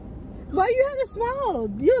 Why you have to smile?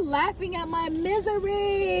 You're laughing at my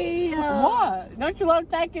misery. What? Don't you love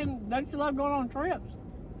going on trips?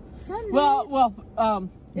 Some days. Well,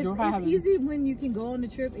 It's easy when you can go on the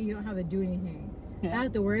trip and you don't have to do anything. Yeah. I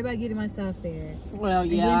have to worry about getting myself there. Well,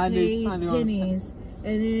 yeah, I do. I do Pennies,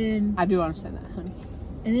 and then I do understand that, honey.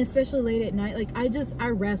 And then especially late at night, like I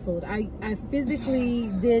wrestled. I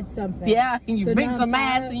physically did something. Yeah, and you So beat now some I'm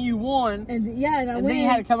ass tired. and you won. And yeah, and I And went. then you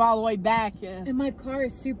had to come all the way back. Yeah. And my car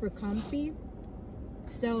is super comfy,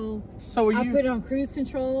 so were I you? put it on cruise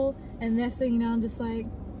control, and next thing you know, I'm just like,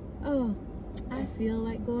 oh, I feel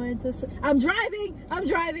like going to. I'm driving.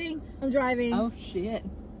 Oh shit!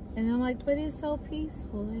 And I'm like, but it's so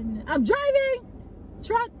peaceful, and I'm driving.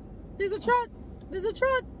 Truck. There's a truck. There's a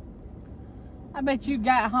truck. I bet you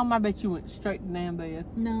got home. I bet you went straight to damn bed.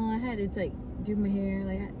 No, I had to do my hair,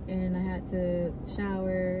 and I had to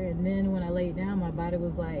shower, and then when I laid down, my body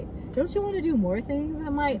was like, "Don't you want to do more things?" And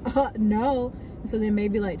I'm like, "No." So then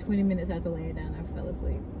maybe like 20 minutes after laying down, I fell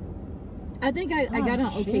asleep. I think I got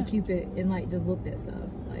on OkCupid and like just looked at stuff.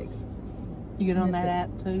 Like, You get on that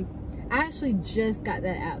app too? I actually just got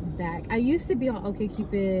that app back. I used to be on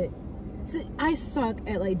OkCupid. So I suck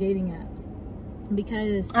at like dating apps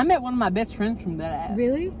because I met one of my best friends from that app.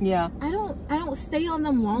 really, Yeah. I don't stay on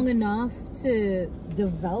them long enough to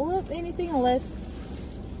develop anything unless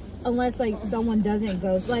like someone doesn't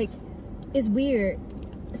ghost. Like, it's weird.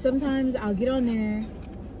 Sometimes I'll get on there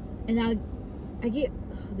and I get,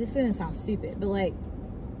 this doesn't sound stupid, but like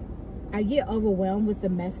I get overwhelmed with the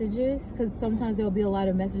messages because sometimes there'll be a lot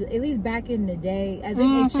of messages. At least back in the day, I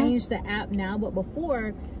think they changed the app now, but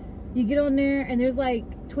before, you get on there and there's like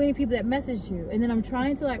 20 people that messaged you, and then I'm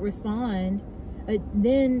trying to like respond,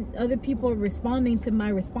 then other people are responding to my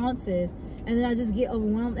responses, and then I just get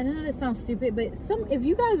overwhelmed. And I know that sounds stupid, but if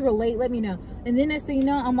you guys relate, let me know. And then next thing you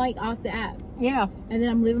know, I'm like off the app. Yeah. And then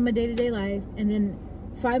I'm living my day-to-day life, and then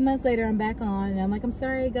 5 months later I'm back on, and I'm like, I'm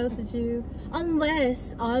sorry I ghosted you.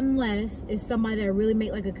 Unless it's somebody I really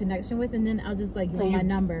make like a connection with, and then I'll just like give my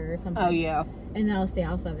number or something. Oh yeah. And then I'll stay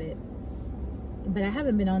off of it. But I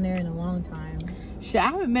haven't been on there in a long time. Shit, I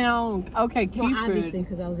haven't been on OkCupid. Well, obviously,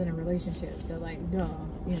 because I was in a relationship. So, like, duh,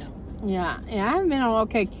 you know. Yeah, I haven't been on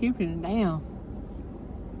OkCupid in damn,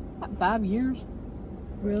 like 5 years.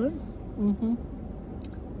 Really? Mm-hmm.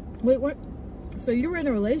 Wait, what? So you were in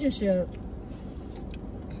a relationship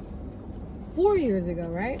 4 years ago,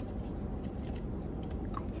 right?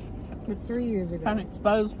 Or 3 years ago? Trying to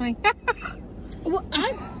expose me. Well,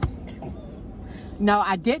 No,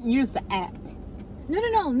 I didn't use the app.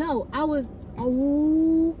 No. I was.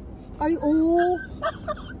 Oh, are you? Oh,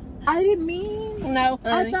 I didn't mean. No,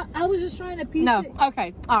 honey. I thought I was just trying to piece No. it.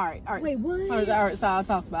 Okay. All right. Wait, what? All right. So I'll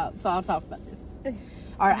talk about this.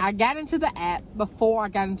 All right. I got into the app before I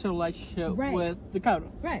got into a relationship with Dakota.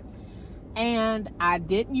 Right. And I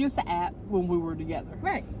didn't use the app when we were together.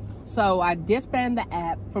 Right. So I disbanded the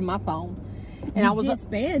app from my phone. And I was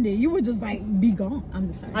disbanded. You were just like, be gone. I'm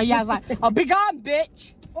just sorry. Yeah, I was like, "Oh, be gone,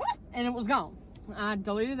 bitch!" And it was gone. I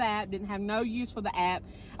deleted the app. Didn't have no use for the app.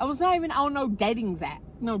 I was not even on no dating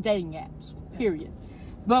apps. Period.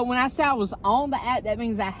 But when I say I was on the app, that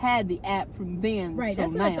means I had the app from then. Right. Till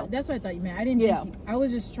now. That's what I thought you meant. I didn't. Yeah. I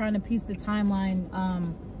was just trying to piece the timeline.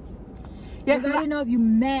 Yeah, because I didn't know if you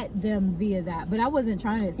met them via that, but I wasn't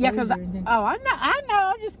trying to expose Yeah, because you or anything. I know.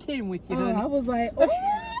 I'm just kidding with you, honey. I was like,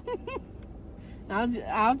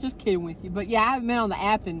 I'm just kidding with you. But yeah, I haven't been on the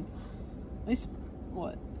app in at least,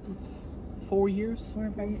 what, 4 years?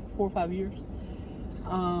 4 or 5 years.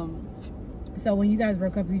 So when you guys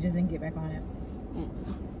broke up, you just didn't get back on it?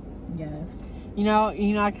 Yeah. You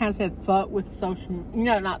know, I kind of said fuck with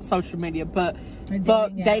not social media, but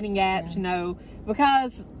fuck dating apps, yeah. you know,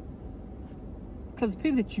 because the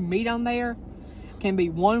people that you meet on there can be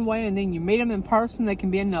one way, and then you meet them in person, they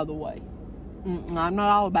can be another way. I'm not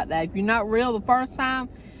all about that. If you're not real the first time,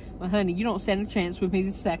 well, honey, you don't stand a chance with me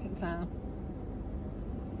the second time.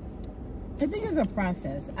 I think it's a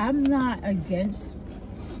process. I'm not against.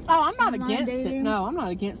 Oh, I'm not against dating. it. No, I'm not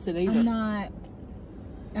against it either. I'm not.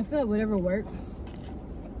 I feel like whatever works.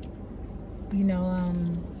 You know,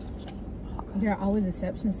 there are always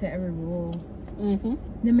exceptions to every rule. Mm-hmm.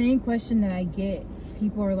 The main question that I get,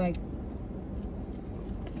 people are like,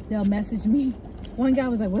 they'll message me. One guy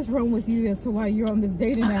was like, "What's wrong with you as to why you're on this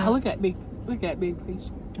dating app?" Look at that big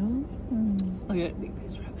piece. Oh. Look at that big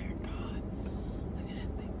piece right there. God. Look at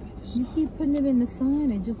that big piece. You keep putting it in the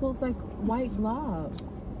sun. It just looks like white glob.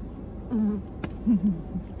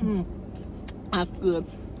 That's good.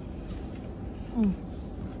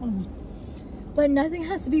 But nothing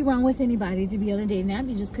has to be wrong with anybody to be on a dating app.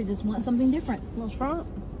 You just want something different. What's wrong?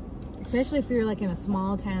 Especially if you're like in a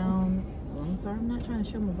small town. Well, I'm sorry, I'm not trying to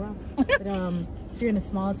show my bra. But if you're in a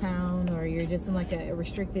small town, or you're just in like a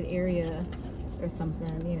restricted area or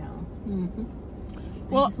something, you know. Mm-hmm.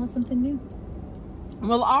 I just want something new.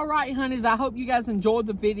 Well, all right, honeys. I hope you guys enjoyed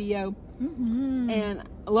the video. And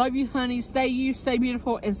I love you, honey. Stay you, stay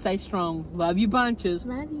beautiful, and stay strong. Love you bunches.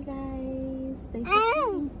 Love you guys. Stay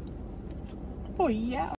strong. Oh, yeah.